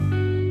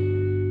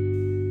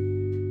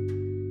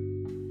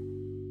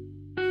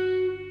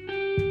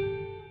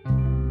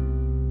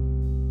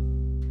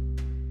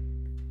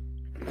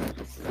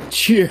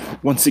Cheer!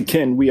 Once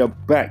again, we are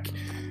back.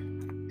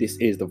 This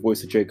is the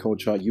Voice of J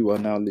Culture. You are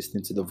now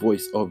listening to the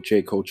Voice of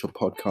J Culture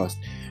podcast.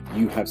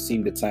 You have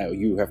seen the title,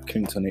 you have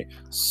clicked on it.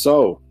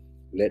 So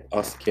let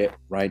us get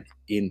right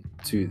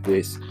into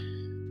this.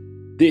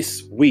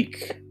 This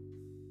week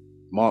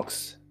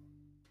marks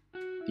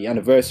the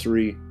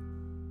anniversary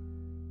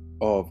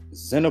of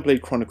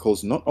Xenoblade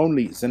Chronicles, not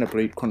only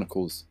Xenoblade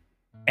Chronicles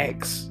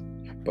X,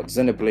 but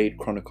Xenoblade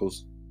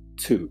Chronicles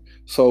 2.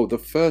 So the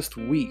first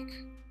week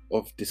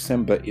of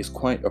December is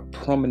quite a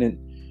prominent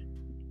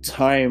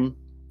time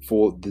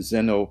for the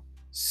Xeno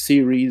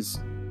series,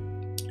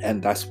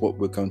 and that's what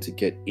we're going to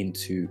get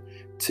into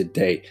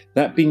today.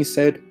 That being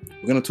said,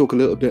 we're going to talk a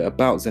little bit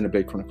about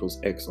Xenoblade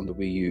Chronicles X on the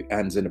Wii U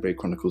and Xenoblade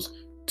Chronicles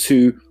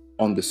 2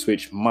 on the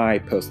Switch, my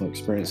personal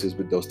experiences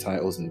with those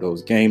titles and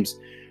those games.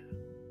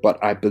 But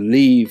I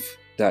believe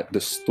that the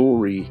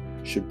story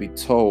should be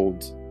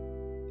told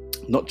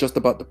not just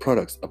about the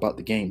products, about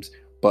the games,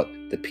 but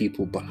the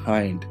people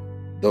behind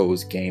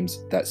those games,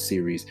 that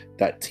series,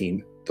 that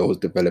team, those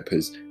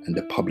developers and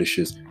the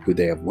publishers who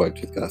they have worked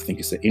with. I think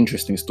it's an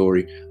interesting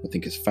story. I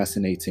think it's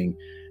fascinating,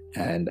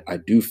 and I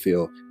do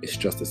feel it's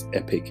just as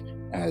epic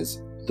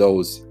as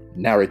those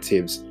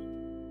narratives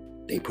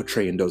they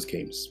portray in those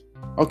games.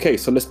 Okay,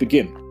 so let's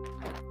begin.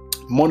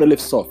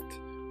 Monolith Soft.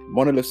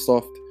 Monolith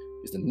Soft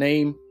is the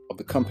name of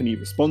the company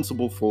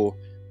responsible for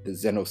the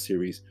Xeno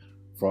series,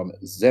 from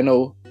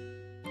Xeno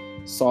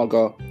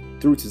Saga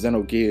through to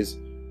Xenogears,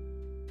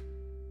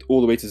 all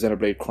the way to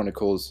Xenoblade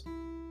Chronicles,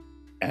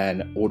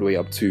 and all the way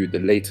up to the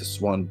latest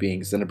one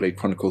being Xenoblade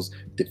Chronicles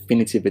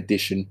Definitive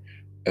Edition,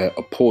 a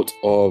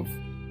remaster of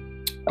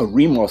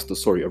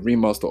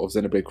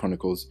Xenoblade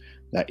Chronicles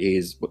that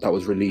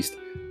was released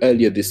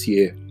earlier this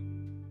year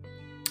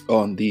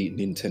on the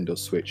Nintendo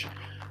Switch.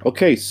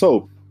 Okay,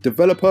 so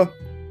developer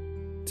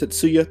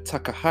Tetsuya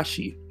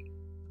Takahashi.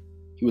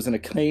 He was an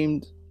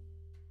acclaimed,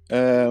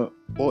 he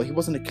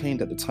wasn't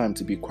acclaimed at the time,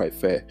 to be quite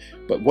fair,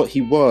 but what he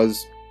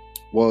was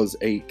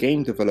a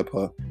game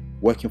developer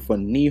working for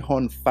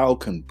Nihon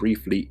Falcon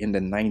briefly in the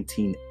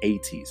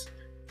 1980s.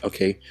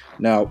 Okay,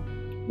 now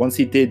once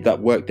he did that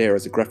work there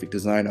as a graphic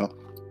designer,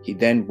 he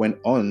then went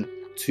on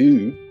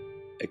to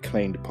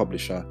acclaimed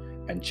publisher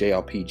and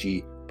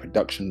JRPG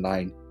production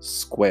line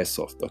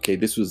Squaresoft. Okay,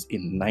 this was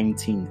in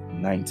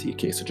 1990.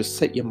 Okay, so just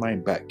set your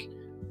mind back,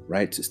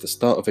 right? It's the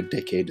start of a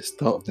decade, the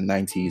start of the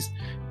 90s.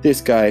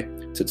 This guy,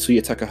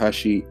 Tetsuya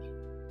Takahashi,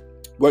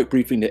 worked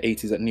briefly in the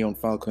 80s at Nihon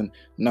Falcon.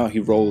 Now he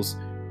rolls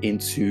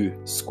into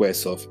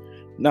Squaresoft.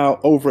 Now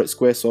over at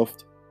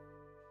Squaresoft,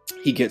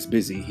 he gets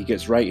busy. He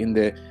gets right in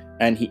there,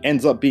 and he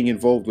ends up being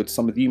involved with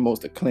some of the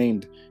most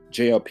acclaimed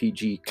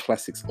JRPG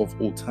classics of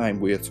all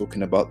time. We are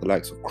talking about the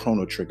likes of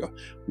Chrono Trigger.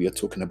 We are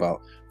talking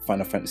about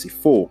Final Fantasy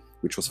IV,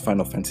 which was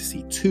Final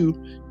Fantasy II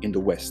in the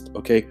West.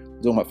 Okay, we're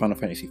talking about Final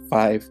Fantasy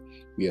V.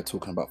 We are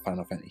talking about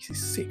Final Fantasy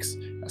VI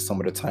as some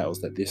of the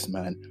titles that this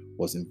man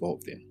was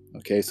involved in.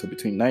 Okay, so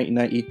between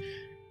 1990,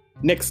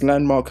 next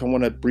landmark I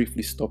want to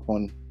briefly stop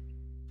on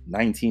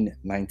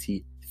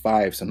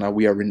 1995. So now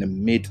we are in the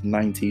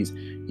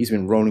mid-90s. He's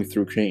been rolling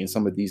through creating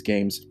some of these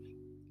games,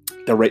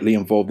 directly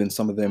involved in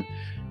some of them.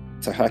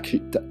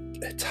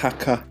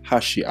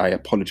 Takahashi, I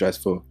apologize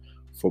for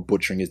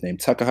butchering his name.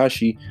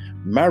 Takahashi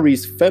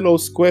marries fellow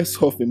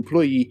Squaresoft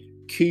employee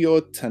Kyo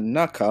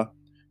Tanaka,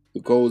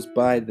 who goes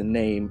by the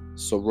name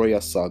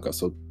Soroya Saga.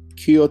 So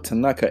Kyo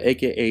Tanaka,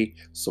 aka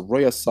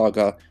Soroya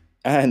Saga,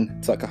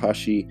 and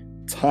Takahashi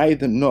tie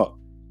the knot,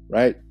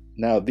 right?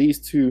 Now, these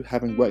two,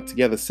 having worked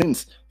together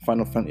since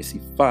Final Fantasy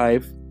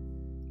V,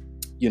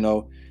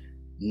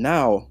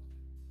 now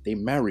they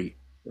marry,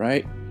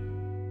 right?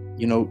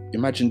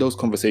 Imagine those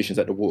conversations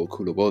at the water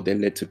cooler. Well, they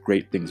led to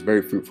great things,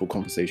 very fruitful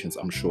conversations,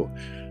 I'm sure.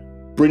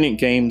 Brilliant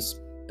games.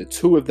 The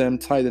two of them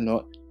tie the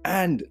knot,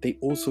 and they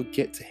also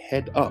get to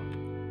head up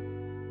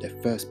their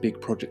first big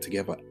project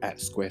together at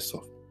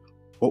Squaresoft.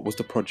 What was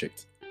the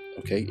project?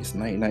 Okay, it's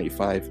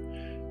 1995.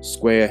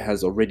 Square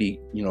has already,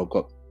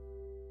 got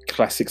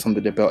classics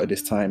under their belt at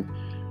this time.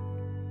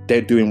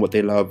 They're doing what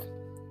they love.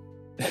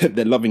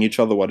 They're loving each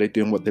other while they're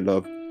doing what they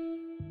love.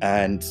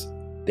 And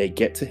they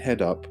get to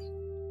head up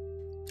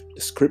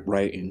the script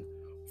writing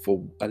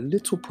for a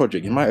little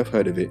project. You might have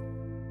heard of it,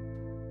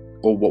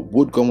 or what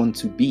would go on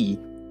to be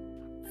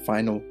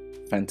Final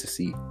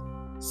Fantasy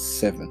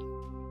VII.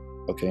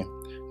 Okay,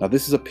 now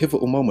this is a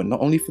pivotal moment,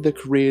 not only for their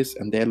careers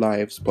and their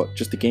lives, but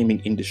just the gaming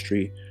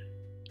industry,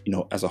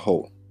 as a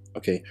whole.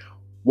 Okay,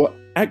 what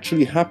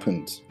actually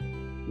happened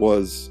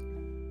was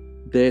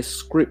their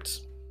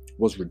script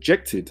was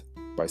rejected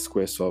by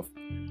Squaresoft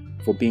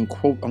for being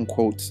quote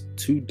unquote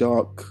too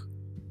dark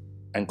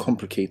and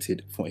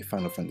complicated for a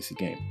Final Fantasy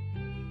game.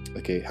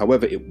 Okay,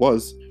 however, it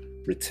was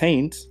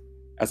retained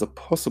as a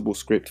possible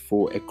script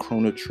for a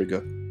Chrono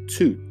Trigger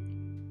 2.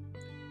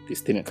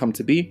 This didn't come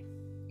to be.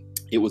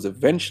 It was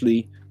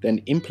eventually then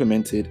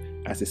implemented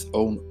as its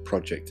own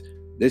project.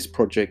 This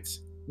project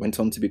went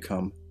on to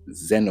become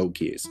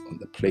Xenogears on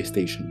the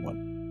PlayStation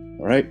 1.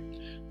 All right,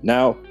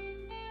 now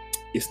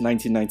it's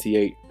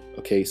 1998.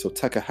 Okay, so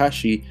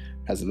Takahashi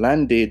has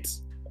landed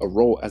a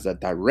role as a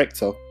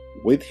director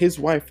with his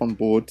wife on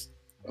board,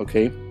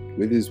 okay,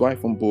 with his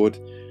wife on board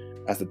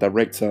as the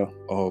director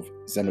of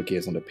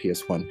Xenogears on the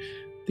PS1.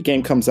 The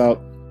game comes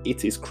out,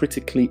 it is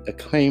critically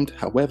acclaimed,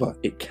 however,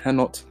 it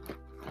cannot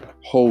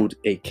hold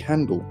a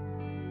candle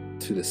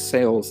to the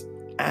sales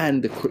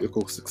and the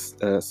critical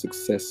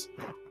success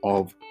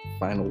of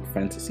Final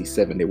Fantasy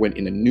VII. They went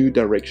in a new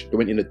direction, they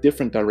went in a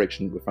different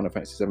direction with Final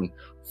Fantasy VII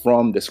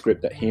from the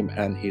script that him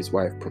and his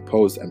wife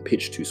proposed and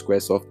pitched to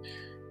Squaresoft,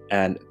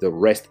 and the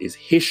rest is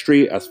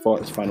history as far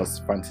as Final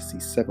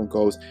Fantasy VII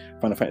goes.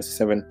 Final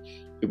Fantasy VII,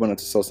 it went on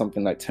to sell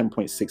something like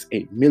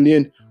 10.68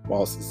 million,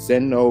 whilst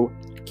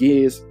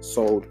Xenogears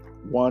sold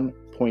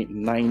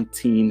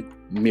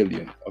 1.19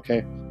 million.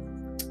 Okay,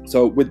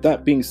 so with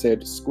that being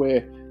said,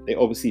 Square, they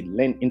obviously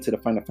lent into the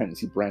Final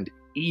Fantasy brand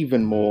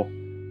even more.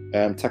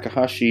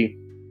 Takahashi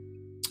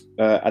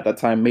at that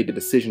time made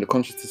the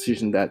conscious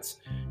decision that,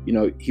 you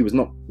know, he was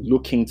not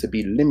looking to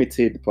be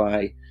limited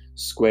by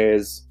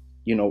Square's,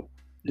 you know,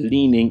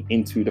 leaning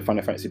into the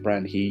Final Fantasy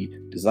brand. He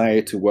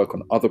desired to work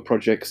on other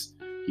projects.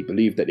 He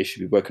believed that they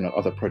should be working on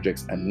other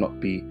projects and not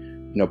be,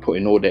 you know,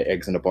 putting all their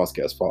eggs in a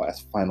basket as far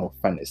as Final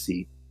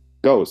Fantasy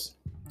goes.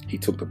 He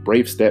took the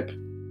brave step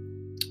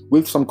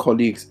with some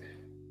colleagues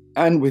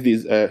and with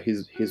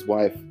his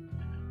wife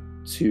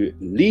to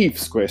leave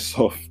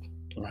Squaresoft.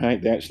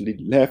 Right, they actually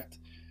left,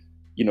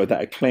 you know,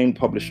 that acclaimed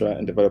publisher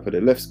and developer.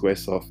 They left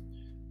Squaresoft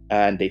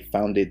and they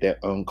founded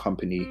their own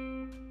company,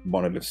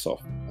 Monolith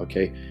Soft.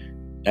 Okay,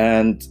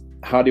 and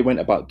how they went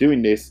about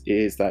doing this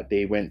is that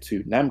they went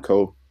to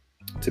Namco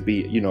to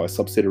be, you know, a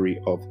subsidiary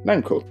of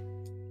Namco,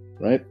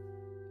 right?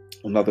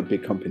 Another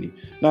big company.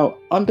 Now,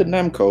 under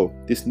Namco,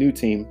 this new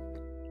team,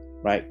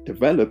 right,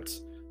 developed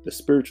the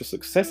spiritual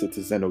successor to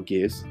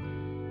Xenogears,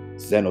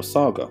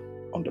 Xenosaga,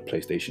 on the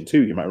PlayStation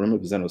 2. You might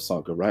remember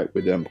Xenosaga, right,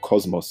 with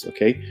Cosmos,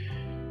 okay?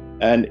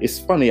 And it's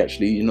funny,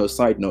 actually, you know,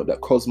 side note,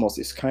 that Cosmos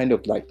is kind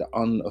of like the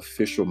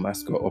unofficial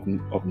mascot of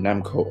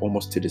Namco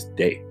almost to this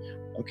day,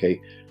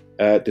 okay?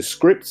 The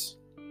scripts,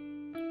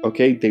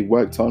 okay, they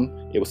worked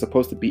on, it was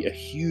supposed to be a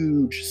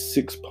huge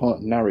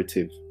 6-part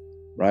narrative,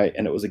 right?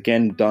 And it was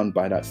again done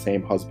by that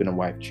same husband and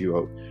wife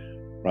duo,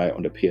 right,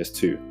 on the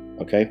PS2,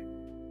 okay?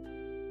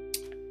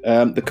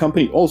 The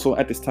company also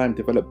at this time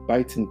developed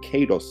Baiten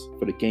Kaitos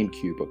for the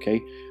GameCube, okay?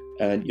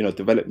 And, you know,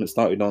 development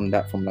started on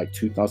that from like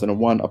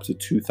 2001 up to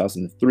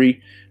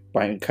 2003.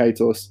 Baiten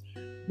Kaitos,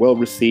 well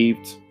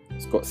received.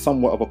 It's got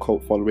somewhat of a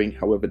cult following.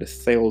 However, the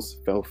sales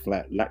fell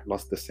flat,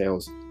 lackluster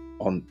sales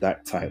on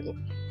that title.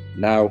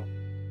 Now,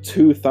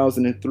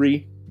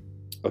 2003,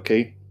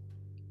 okay?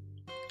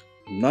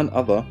 None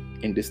other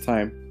in this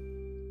time,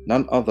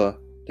 none other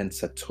than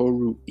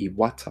Satoru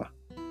Iwata.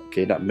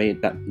 Okay, that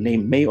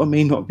name may or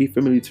may not be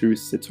familiar to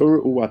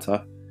Satoru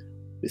Iwata,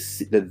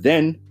 the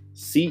then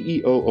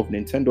CEO of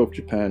Nintendo of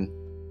Japan,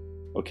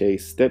 okay,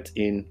 stepped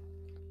in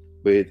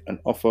with an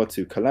offer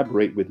to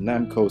collaborate with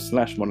Namco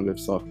 /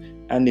 Monolith Soft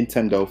and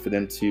Nintendo for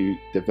them to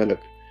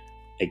develop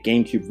a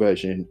GameCube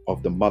version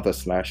of the Mother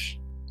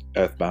 /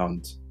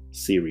 Earthbound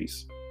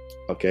series.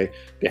 Okay,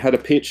 they had a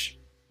pitch.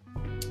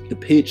 The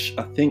pitch,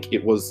 I think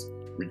it was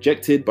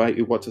rejected by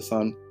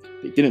Iwata-san.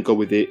 They didn't go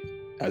with it.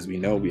 As we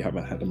know, we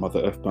haven't had a Mother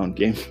Earthbound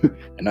game,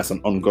 and that's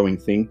an ongoing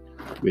thing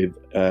with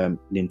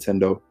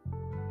Nintendo.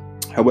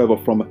 However,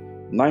 from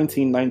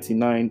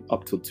 1999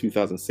 up till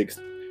 2006,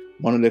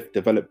 Monolith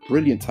developed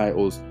brilliant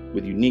titles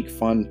with unique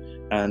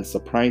fun and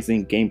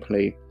surprising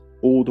gameplay,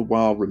 all the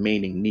while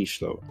remaining niche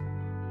though,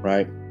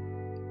 right?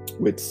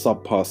 With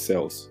subpar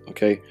sales,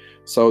 okay?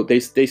 So they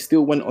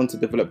still went on to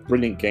develop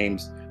brilliant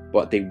games,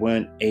 but they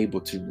weren't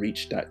able to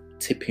reach that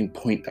tipping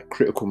point, that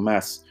critical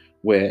mass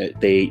where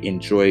they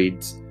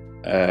enjoyed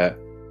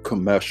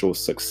commercial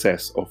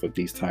success off of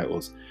these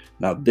titles.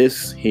 Now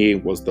this here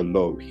was the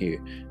low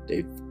here.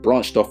 They've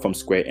branched off from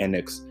Square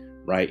Enix,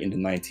 right, in the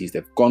 90s.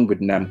 They've gone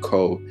with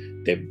Namco.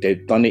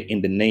 They've done it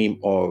in the name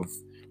of,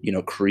 you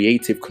know,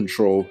 creative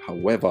control.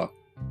 However,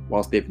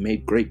 whilst they've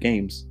made great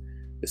games,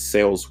 the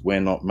sales were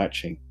not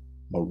matching.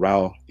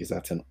 Morale is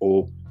at an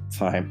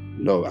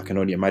all-time low. I can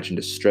only imagine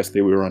the stress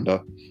they were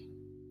under.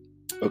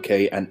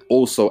 Okay, and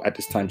also at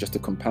this time, just to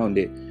compound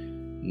it,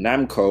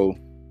 Namco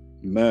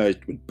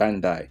merged with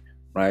Bandai,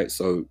 right?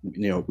 So,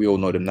 you know, we all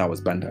know them now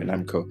as Bandai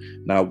Namco.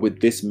 Now, with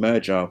this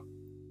merger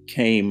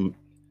came,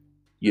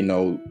 you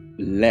know,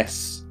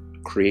 less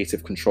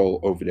creative control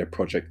over their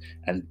project.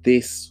 And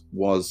this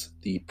was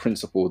the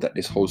principle that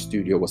this whole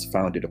studio was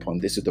founded upon.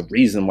 This is the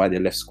reason why they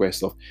left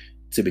Squaresoft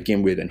to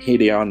begin with. And here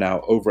they are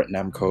now over at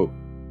Namco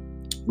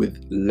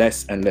with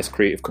less and less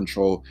creative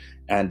control,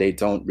 and they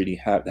don't really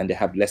have, and they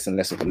have less and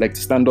less of a leg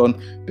to stand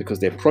on because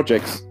their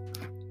projects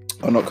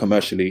are not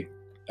commercially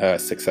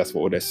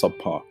successful, or they're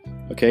subpar.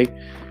 Okay,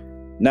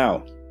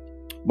 now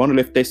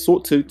Monolith, they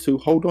sought to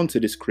hold on to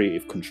this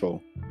creative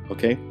control.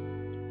 Okay,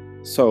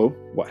 so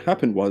what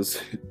happened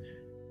was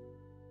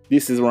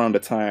this is around the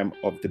time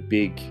of the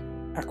big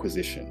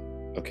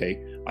acquisition.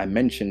 Okay, I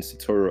mentioned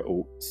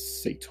Satoru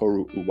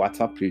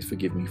Iwata. Please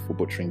forgive me for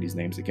butchering these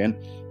names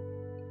again.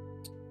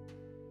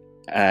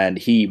 and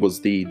he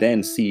was the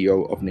then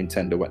CEO of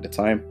Nintendo at the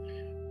time.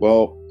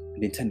 Well,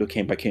 Nintendo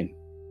came back in.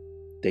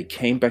 They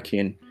came back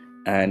in,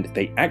 and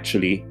they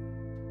actually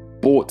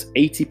bought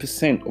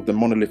 80% of the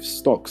Monolith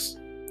stocks,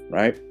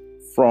 right,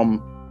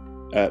 from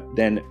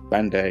then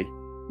Bandai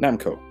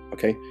Namco.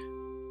 Okay,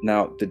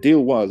 now the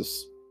deal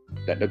was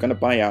that they're going to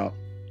buy out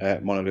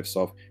Monolith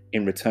Soft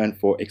in return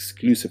for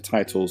exclusive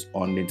titles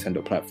on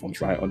Nintendo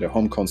platforms, right, on their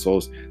home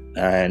consoles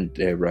and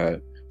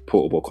their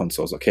portable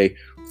consoles. Okay,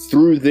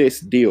 through this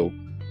deal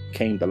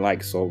came the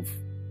likes of,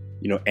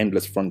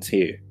 Endless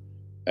Frontier,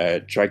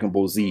 Dragon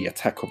Ball Z,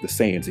 Attack of the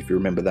Saiyans, if you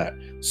remember that,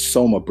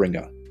 Soma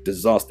Bringer,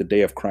 Disaster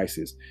Day of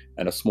Crisis,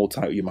 and a small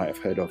title you might have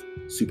heard of,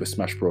 Super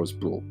Smash Bros.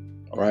 Brawl.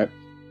 All right.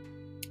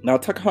 Now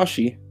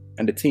Takahashi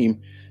and the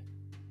team,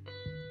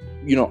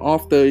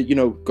 after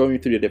going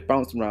through it, they've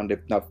bounced around.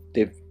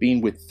 They've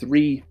been with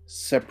 3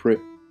 separate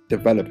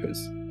developers,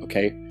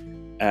 okay,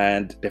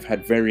 and they've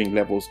had varying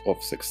levels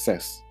of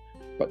success,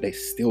 but they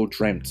still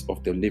dreamt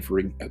of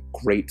delivering a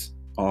great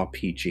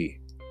RPG.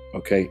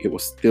 Okay, it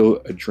was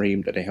still a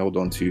dream that they held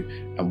on to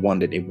and one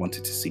that they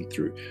wanted to see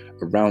through.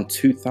 Around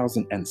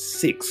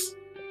 2006,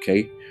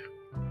 okay,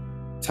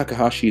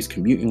 Takahashi is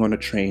commuting on a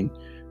train,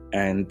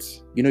 and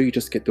you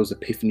just get those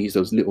epiphanies,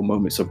 those little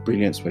moments of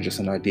brilliance where just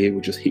an idea will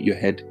just hit your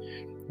head.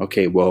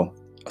 Okay, well,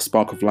 a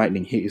spark of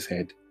lightning hit his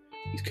head.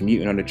 He's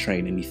commuting on a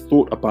train, and he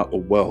thought about a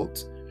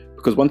world.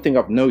 Because one thing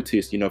I've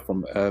noticed,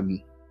 from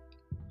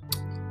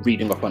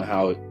reading up on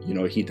how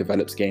he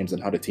develops games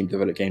and how the team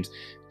develop games,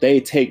 they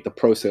take the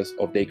process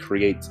of, they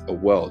create a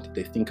world.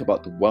 They think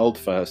about the world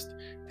first,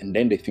 and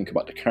then they think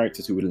about the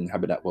characters who will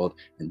inhabit that world,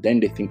 and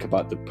then they think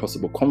about the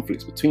possible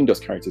conflicts between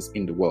those characters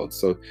in the world.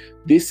 So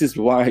this is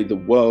why the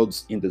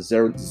worlds in the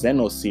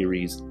Xeno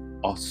series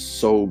are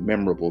so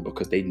memorable,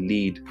 because they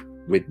lead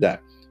with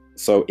that.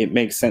 So it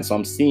makes sense. So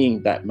I'm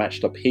seeing that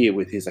matched up here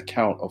with his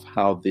account of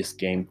how this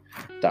game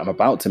that I'm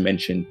about to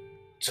mention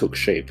took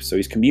shape. So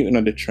he's commuting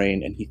on the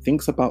train, and he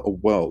thinks about a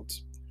world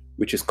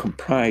which is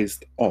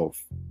comprised of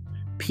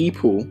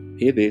people,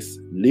 hear this,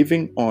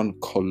 living on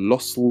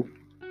colossal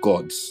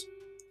gods.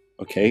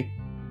 Okay,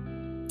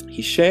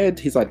 he shared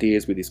his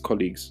ideas with his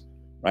colleagues,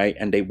 right,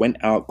 and they went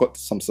out, got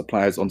some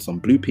suppliers on some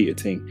Blue Peter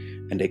thing,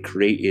 and they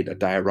created a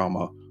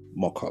diorama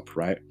mock-up,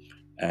 right?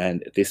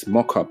 And this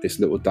mock-up, this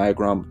little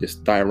diagram, this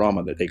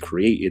diorama that they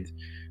created,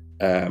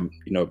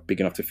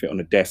 big enough to fit on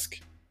a desk,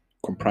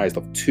 comprised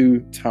of 2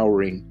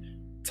 towering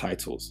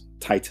titans,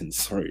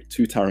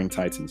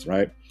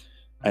 right?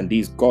 And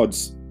these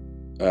gods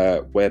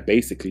were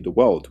basically the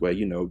world where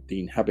the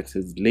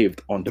inhabitants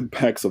lived on the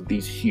backs of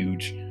these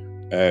huge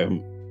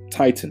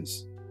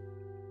titans.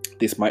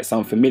 This might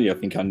sound familiar.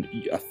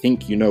 I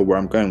think you know where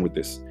I'm going with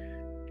this.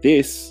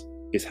 This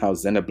is how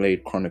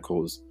Xenoblade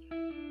Chronicles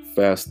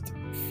first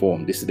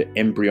formed. This is the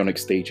embryonic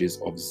stages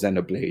of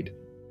Xenoblade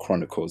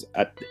Chronicles.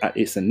 At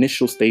its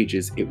initial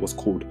stages, it was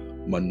called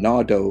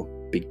Monado,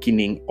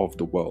 Beginning of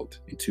the World,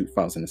 in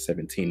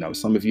 2017. Now,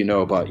 some of you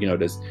know about,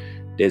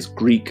 there's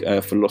Greek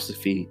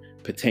philosophy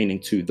pertaining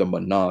to the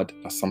monad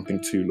as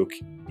something to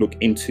look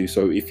into.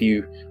 So if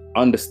you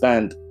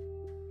understand,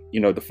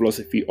 the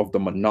philosophy of the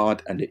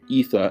monad and the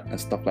ether and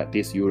stuff like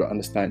this, you will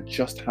understand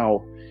just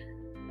how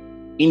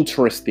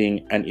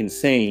interesting and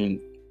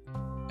insane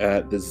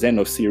the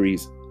Xeno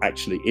series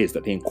actually is,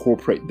 that they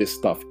incorporate this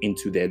stuff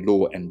into their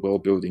lore and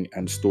world building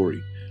and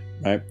story,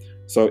 right?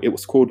 So it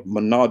was called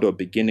Monado,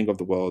 Beginning of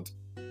the World,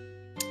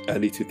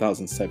 early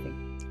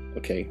 2007.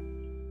 Okay,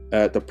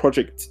 the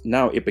project,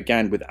 now it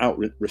began without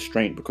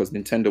restraint, because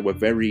Nintendo were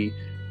very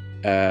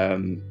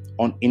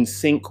in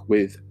sync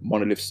with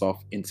Monolith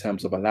Soft in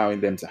terms of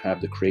allowing them to have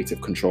the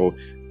creative control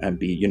and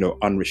be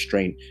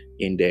unrestrained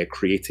in their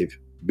creative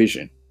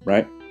vision,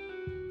 right?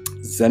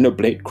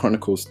 Xenoblade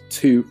Chronicles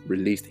 2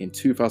 released in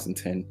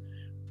 2010,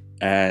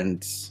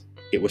 and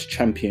it was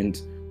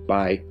championed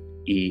by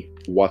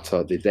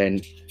Iwata, the then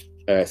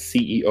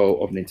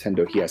CEO of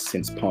Nintendo. He has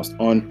since passed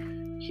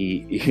on.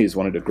 He is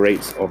one of the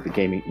greats of the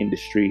gaming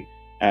industry,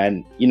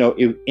 and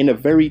in a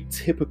very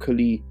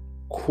typically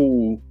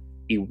cool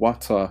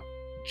Iwata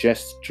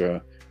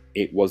gesture,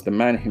 it was the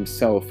man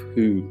himself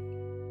who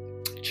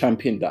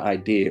championed the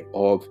idea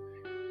of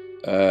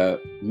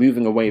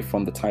moving away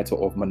from the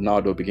title of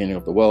Monado, Beginning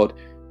of the World,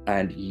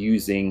 and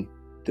using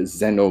the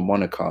Xeno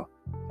moniker,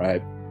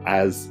 right,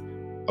 as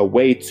a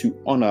way to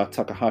honor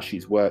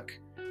Takahashi's work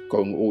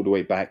going all the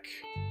way back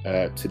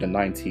to the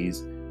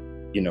 90s,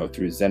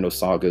 through Xeno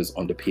sagas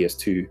on the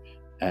PS2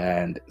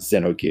 and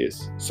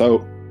Xenogears. So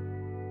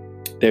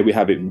there we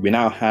have it. We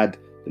now had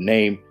the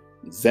name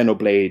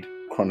Xenoblade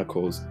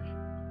Chronicles,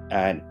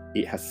 and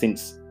it has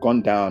since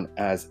gone down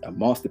as a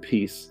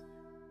masterpiece.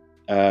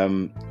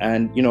 And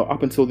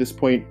up until this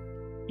point,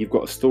 you've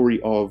got a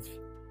story of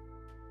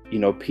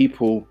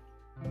people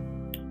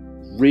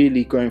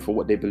really going for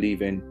what they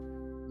believe in,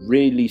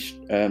 really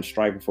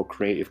striving for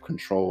creative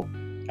control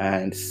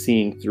and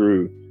seeing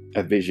through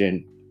a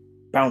vision,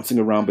 bouncing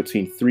around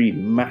between 3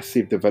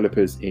 massive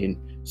developers in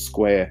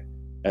Square,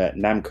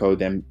 Namco,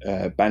 then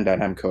Bandai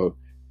Namco,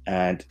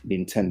 and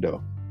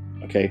Nintendo.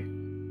 Okay,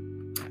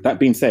 That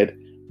being said,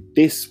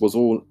 this was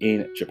all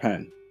in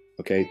Japan.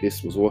 Okay,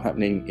 this was all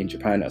happening in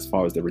Japan as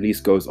far as the release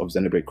goes of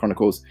Xenoblade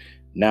Chronicles.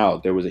 Now,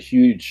 there was a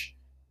huge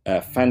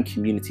fan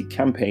community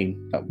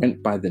campaign that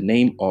went by the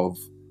name of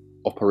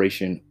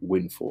Operation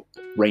Rainfall.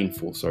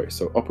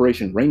 So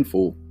Operation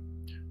Rainfall,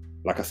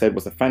 like I said,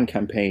 was a fan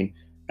campaign,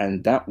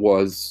 and that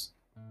was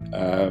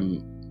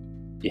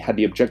it had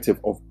the objective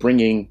of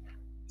bringing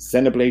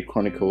Xenoblade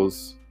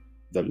Chronicles,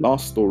 The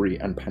Last Story,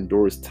 and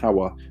Pandora's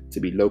Tower to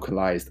be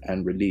localized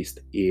and released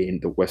in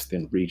the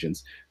Western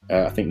regions.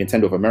 I think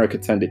Nintendo of America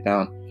turned it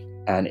down,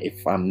 and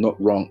if I'm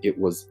not wrong, it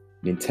was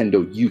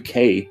Nintendo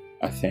UK,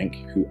 I think,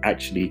 who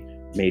actually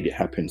made it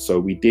happen. So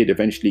we did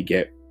eventually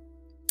get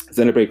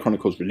Xenoblade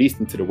Chronicles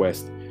released into the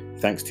West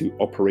thanks to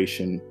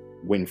Operation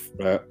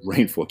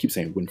Rainfall. I keep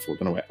saying Windfall,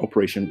 don't know why.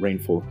 Operation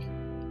Rainfall.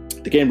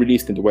 The game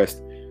released in the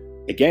West,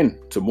 again,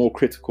 to more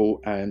critical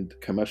and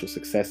commercial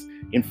success.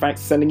 In fact,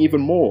 selling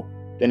even more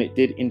than it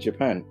did in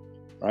Japan,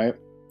 right?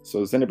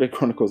 So Xenoblade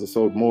Chronicles has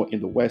sold more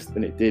in the West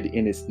than it did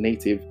in its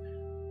native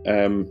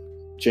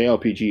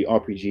JRPG,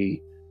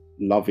 RPG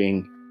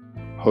loving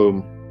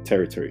home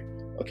territory.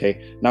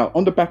 Okay, now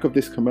on the back of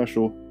this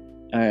commercial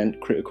and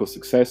critical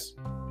success,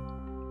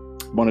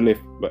 Monolith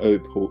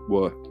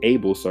were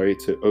able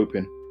to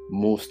open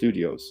more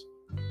studios,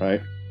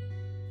 right?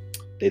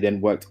 They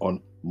then worked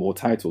on more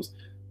titles: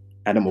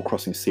 Animal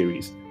Crossing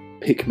series,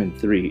 Pikmin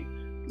 3,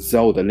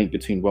 Zelda Link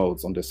Between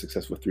Worlds on the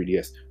successful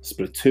 3DS,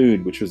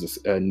 Splatoon, which was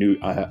a new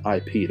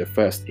IP, the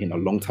first in a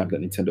long time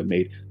that Nintendo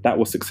made. That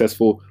was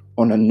successful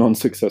on a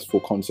non-successful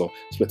console.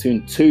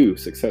 Splatoon 2,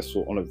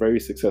 successful on a very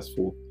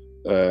successful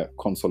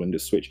console in the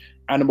Switch.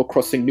 Animal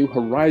Crossing New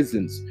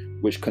Horizons,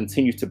 which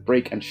continued to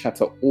break and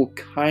shatter all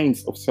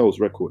kinds of sales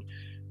record.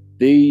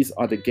 These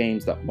are the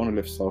games that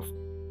Monolith Soft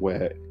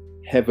were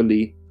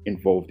heavily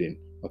involved in,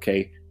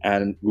 okay?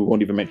 And we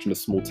won't even mention the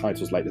small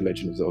titles like The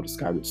Legend of Zelda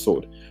Skyward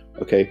Sword,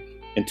 okay?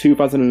 In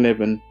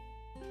 2011,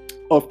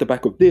 off the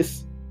back of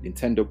this,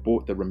 Nintendo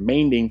bought the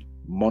remaining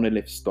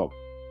Monolith stock,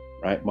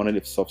 right?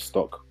 Monolith Soft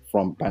stock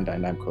from Bandai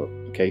Namco,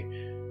 okay?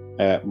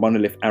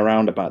 Monolith,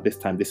 around about this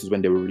time, this is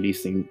when they were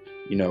releasing,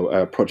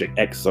 Project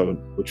X Zone,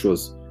 which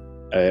was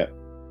a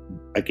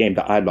game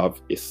that I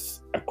love. It's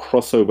a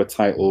crossover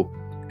title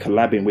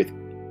collabing with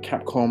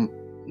Capcom,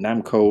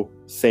 Namco,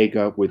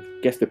 Sega, with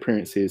guest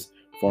appearances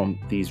from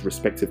these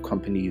respective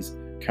companies,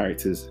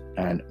 characters,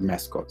 and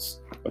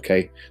mascots.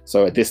 Okay,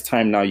 so at this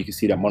time now, you can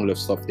see that Monolith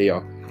Soft, they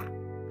are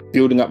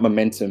building up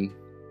momentum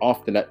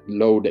after that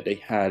low that they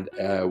had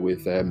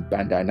with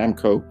Bandai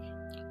Namco.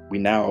 We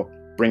now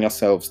bring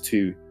ourselves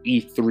to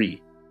E3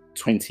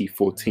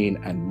 2014,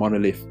 and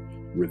Monolith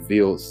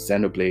reveals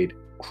Xenoblade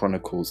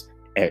Chronicles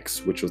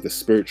X, which was the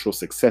spiritual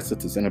successor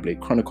to Xenoblade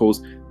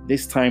Chronicles,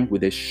 this time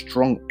with a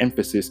strong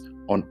emphasis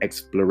on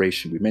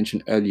exploration. We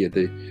mentioned earlier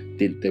the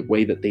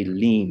way that they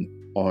lean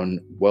on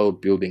world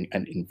building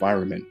and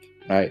environment,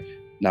 right?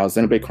 Now,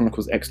 Xenoblade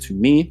Chronicles X, to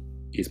me,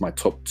 is my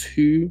top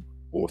 2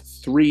 or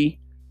 3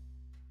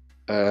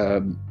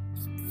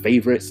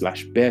 favorite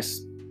 /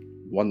 best,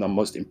 one that I'm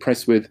most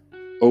impressed with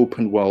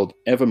open world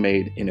ever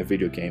made in a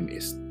video game.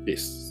 Is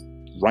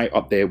right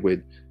up there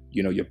with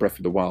your Breath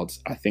of the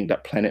Wilds. I think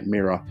that Planet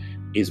Mirror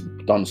is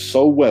done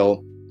so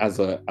well as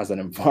an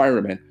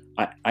environment.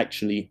 I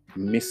actually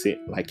miss it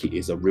like it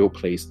is a real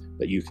place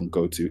that you can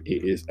go to.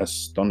 It is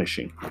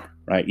astonishing,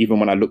 right? Even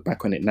when I look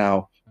back on it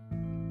now,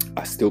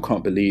 I still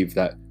can't believe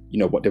that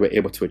what they were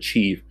able to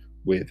achieve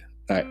with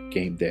that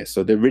game there.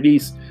 So they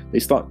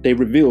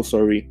reveal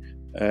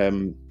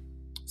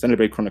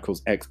Xenoblade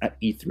Chronicles X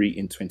at E3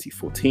 in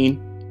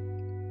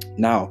 2014.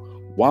 Now,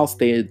 whilst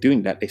they are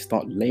doing that, they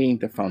start laying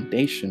the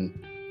foundation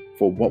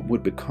for what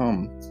would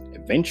become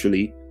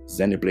eventually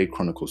Xenoblade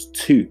Chronicles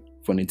 2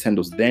 for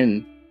Nintendo's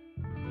then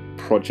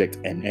Project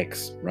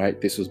NX,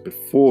 right? This was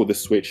before the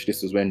Switch.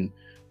 This was when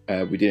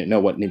we didn't know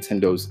what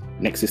Nintendo's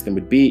next system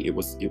would be. It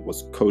was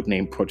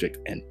codenamed Project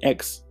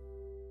NX.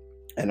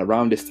 And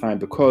around this time,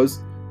 because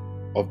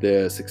of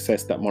the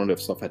success that Monolith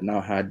Soft had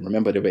now had,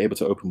 remember, they were able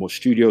to open more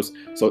studios.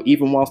 So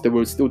even whilst they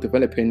were still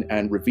developing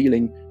and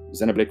revealing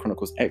Xenoblade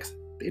Chronicles X,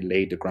 they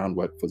laid the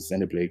groundwork for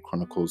Xenoblade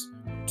Chronicles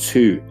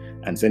 2.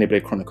 And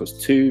Xenoblade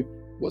Chronicles 2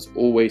 was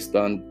always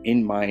done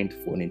in mind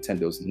for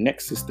Nintendo's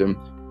next system,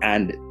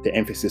 and the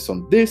emphasis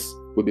on this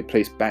would be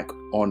placed back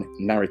on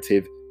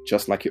narrative,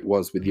 just like it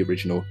was with the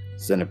original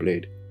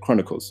Xenoblade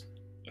Chronicles.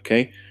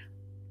 Okay,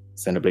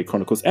 Xenoblade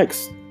Chronicles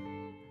X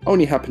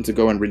only happened to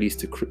go and release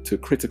to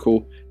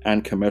critical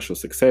and commercial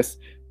success,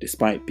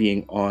 despite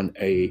being on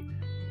a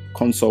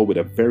console with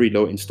a very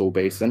low install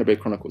base. Xenoblade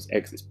Chronicles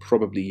X is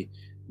probably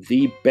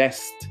the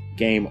best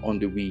game on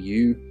the Wii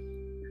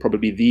U,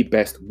 probably the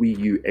best Wii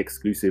U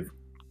exclusive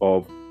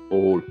of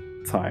all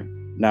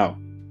time. Now,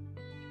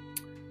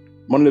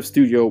 Monolith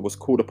Studio was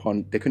called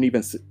upon. They couldn't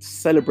even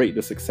celebrate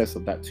the success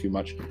of that too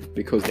much,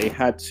 because they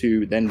had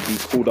to then be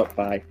called up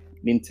by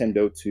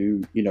Nintendo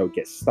to,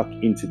 get stuck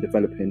into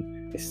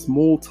developing a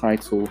small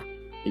title.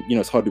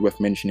 It's hardly worth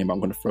mentioning, but I'm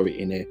going to throw it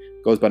in here.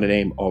 It goes by the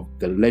name of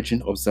The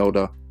Legend of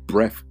Zelda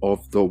Breath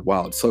of the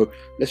Wild. So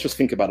let's just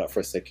think about that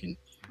for a second.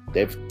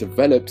 They've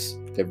developed,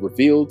 they've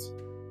revealed,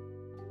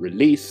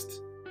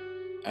 released,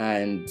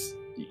 and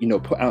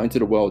put out into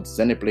the world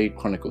Xenoblade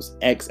Chronicles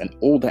X and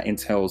all that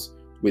entails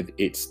with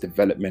its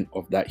development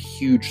of that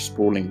huge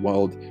sprawling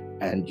world.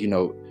 And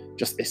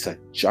just it's a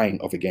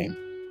giant of a game,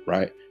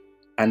 right?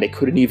 And they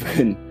couldn't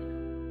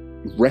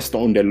even rest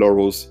on their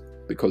laurels,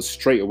 because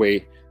straight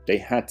away they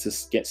had to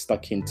get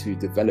stuck into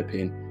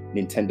developing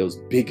Nintendo's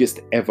biggest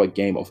ever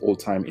game of all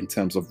time in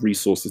terms of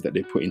resources that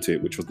they put into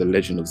it, which was The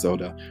Legend of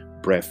Zelda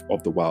Breath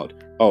of the Wild.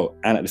 Oh,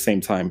 and at the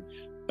same time,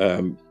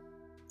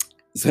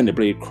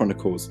 Xenoblade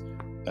Chronicles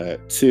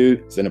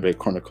 2, Xenoblade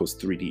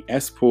Chronicles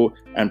 3DS port,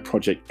 and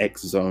Project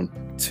X Zone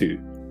 2.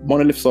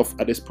 Monolith Soft,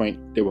 at this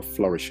point, they were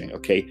flourishing,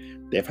 okay?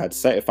 They've had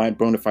certified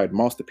bona fide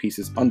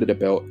masterpieces under the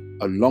belt,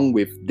 along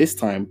with, this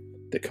time,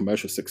 the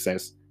commercial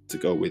success to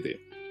go with it.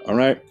 All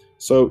right?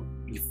 So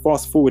you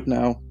fast forward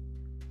now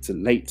to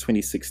late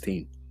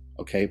 2016,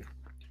 okay?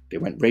 They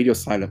went radio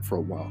silent for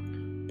a while,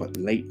 but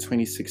late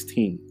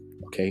 2016,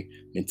 okay,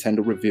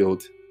 Nintendo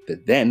revealed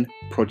the then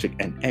Project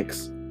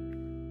NX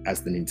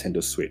as the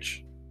Nintendo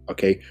Switch,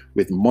 okay,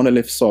 with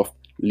Monolith Soft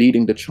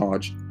leading the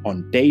charge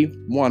on day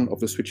one of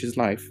the Switch's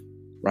life,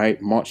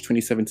 right, March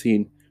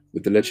 2017,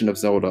 with The Legend of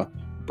Zelda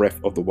Breath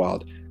of the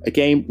Wild, a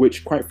game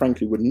which, quite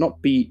frankly, would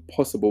not be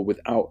possible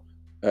without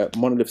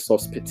Monolith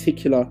Soft's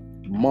particular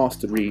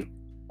mastery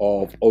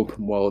of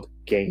open world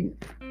game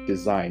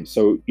design.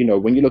 So,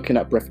 when you're looking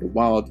at Breath of the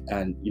Wild,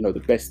 and,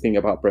 the best thing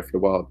about Breath of the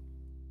Wild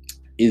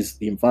is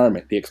the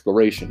environment, the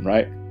exploration,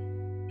 right?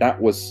 That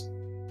was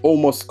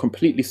almost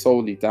completely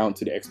solely down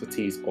to the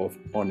expertise of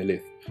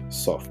Monolith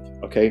Soft,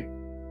 okay?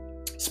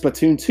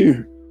 Splatoon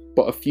 2,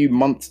 but a few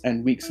months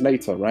and weeks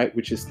later, right,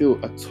 which is still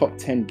a top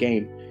 10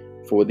 game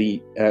for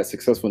the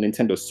successful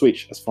Nintendo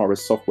Switch as far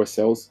as software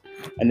sales.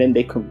 And then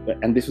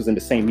and this was in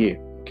the same year,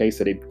 okay?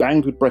 So they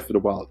banged with Breath of the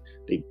Wild,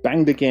 they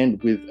banged again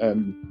with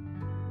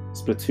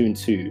Splatoon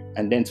 2,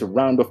 and then to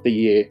round off the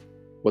year,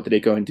 what did they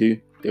go and do?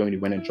 They only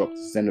went and dropped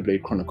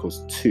Xenoblade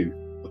Chronicles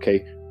 2,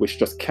 okay, which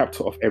just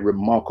capped off a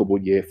remarkable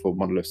year for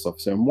Monolith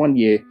Soft. So in 1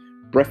 year,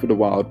 Breath of the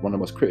Wild, one of the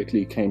most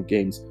critically acclaimed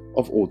games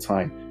of all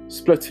time,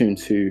 Splatoon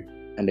 2,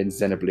 and then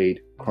Xenoblade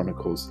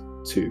Chronicles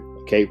 2,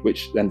 okay,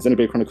 which then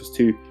Xenoblade Chronicles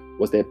 2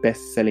 was their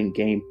best-selling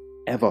game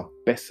ever,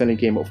 best-selling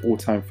game of all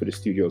time for the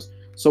studios.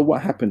 So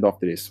what happened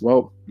after this?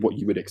 Well, what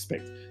you would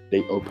expect.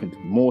 They opened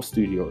more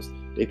studios,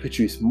 they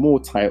produced more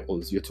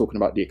titles. You're talking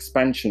about the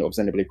expansion of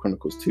Xenoblade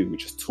Chronicles 2,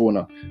 which is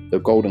Torna, the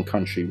Golden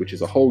Country, which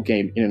is a whole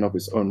game in and of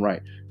its own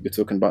right. You're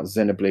talking about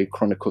Xenoblade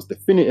Chronicles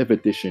Definitive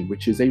Edition,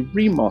 which is a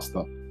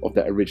remaster of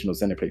that original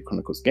Xenoblade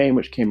Chronicles game,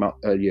 which came out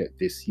earlier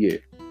this year,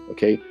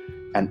 okay?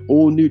 An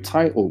all-new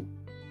title,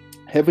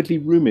 heavily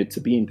rumored to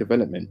be in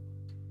development,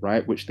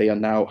 right, which they are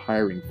now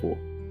hiring for,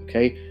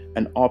 okay?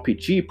 An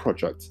RPG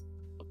project,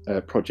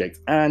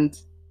 and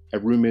a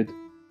rumored,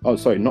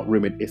 not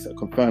rumored, it's a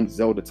confirmed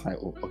Zelda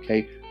title,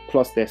 okay?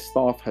 Plus their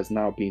staff has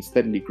now been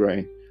steadily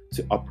growing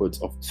to upwards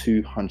of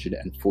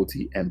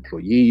 240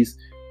 employees,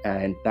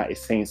 and that is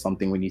saying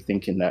something when you're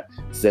thinking that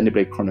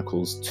Xenoblade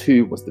Chronicles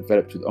 2 was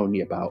developed with only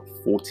about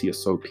 40 or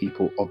so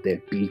people of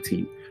their B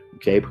team,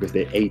 okay? Because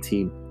their A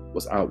team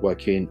was out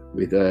working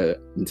with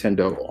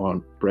Nintendo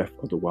on Breath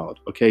of the Wild,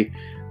 okay?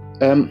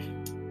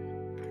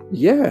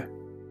 Yeah,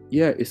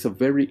 it's a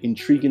very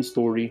intriguing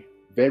story,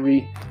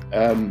 very,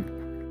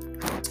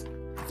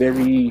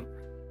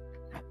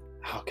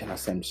 how can I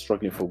say, I'm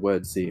struggling for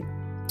words here.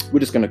 We're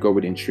just going to go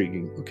with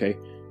intriguing, okay?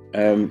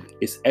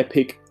 It's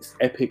epic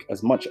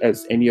as much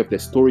as any of their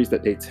stories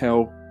that they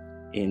tell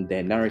in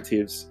their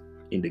narratives,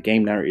 in the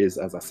game narratives,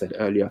 as I said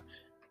earlier.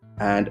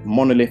 And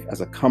Monolith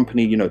as a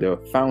company, they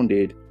were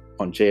founded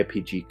on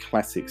JRPG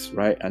classics,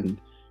 right? And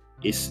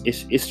it's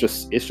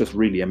just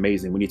really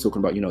amazing when you're talking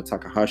about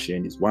Takahashi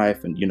and his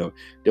wife, and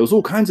there was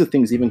all kinds of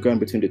things even going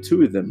between the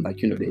two of them,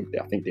 like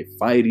I think they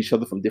fired each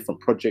other from different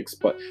projects,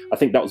 but I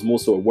think that was more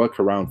so a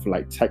workaround for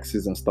like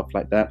taxes and stuff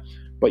like that.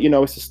 But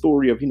it's a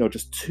story of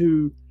just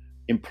two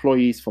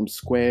employees from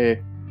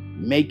Square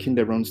making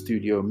their own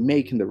studio,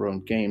 making their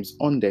own games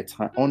on their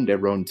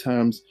own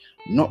terms,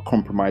 not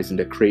compromising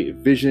their creative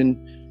vision.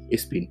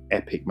 It's been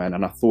epic, man,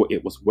 and I thought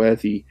it was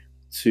worthy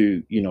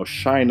to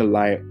shine a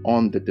light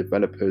on the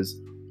developers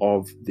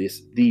of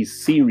these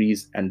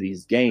series and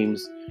these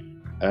games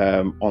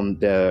on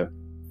their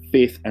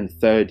 5th and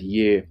 3rd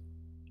year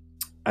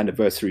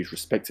anniversaries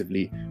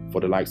respectively,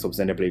 for the likes of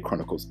Xenoblade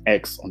Chronicles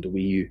X on the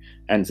Wii U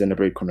and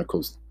Xenoblade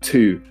Chronicles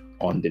 2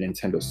 on the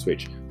Nintendo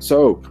Switch.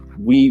 So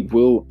we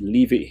will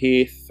leave it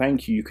here.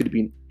 Thank you. You could have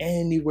been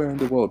anywhere in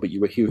the world, but you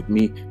were here with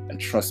me, and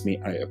trust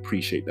me, I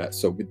appreciate that.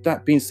 So with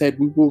that being said,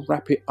 we will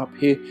wrap it up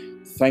here.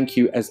 Thank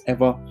you as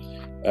ever.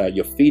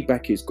 Your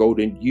feedback is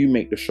golden. You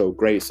make the show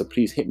great. So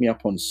please hit me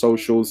up on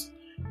socials,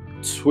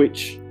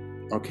 Twitch.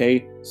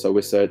 Okay, so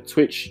it's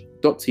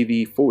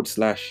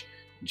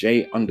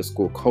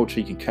twitch.tv/J_culture.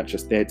 You can catch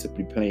us there to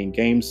be playing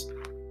games.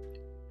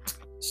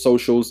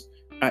 Socials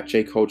at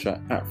JCulture,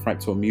 at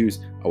Fractal Muse.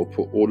 I will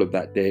put all of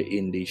that there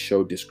in the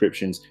show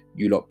descriptions.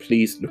 You lot,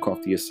 please look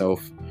after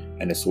yourself,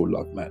 and it's all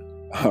love, man.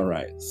 All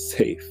right,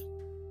 safe.